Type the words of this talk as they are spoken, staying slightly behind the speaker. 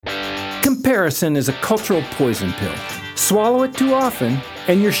Comparison is a cultural poison pill. Swallow it too often,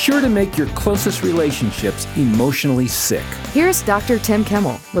 and you're sure to make your closest relationships emotionally sick. Here's Dr. Tim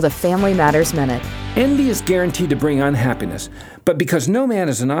Kimmel with a Family Matters Minute. Envy is guaranteed to bring unhappiness, but because no man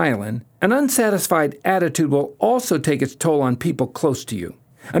is an island, an unsatisfied attitude will also take its toll on people close to you.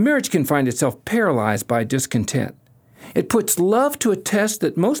 A marriage can find itself paralyzed by discontent. It puts love to a test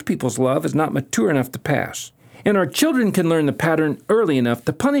that most people's love is not mature enough to pass. And our children can learn the pattern early enough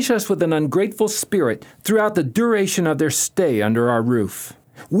to punish us with an ungrateful spirit throughout the duration of their stay under our roof.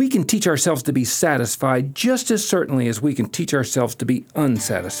 We can teach ourselves to be satisfied just as certainly as we can teach ourselves to be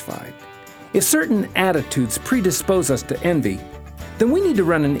unsatisfied. If certain attitudes predispose us to envy, then we need to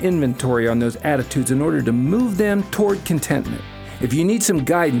run an inventory on those attitudes in order to move them toward contentment. If you need some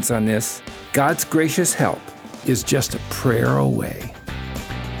guidance on this, God's gracious help is just a prayer away.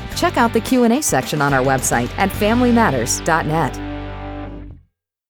 Check out the Q&A section on our website at FamilyMatters.net.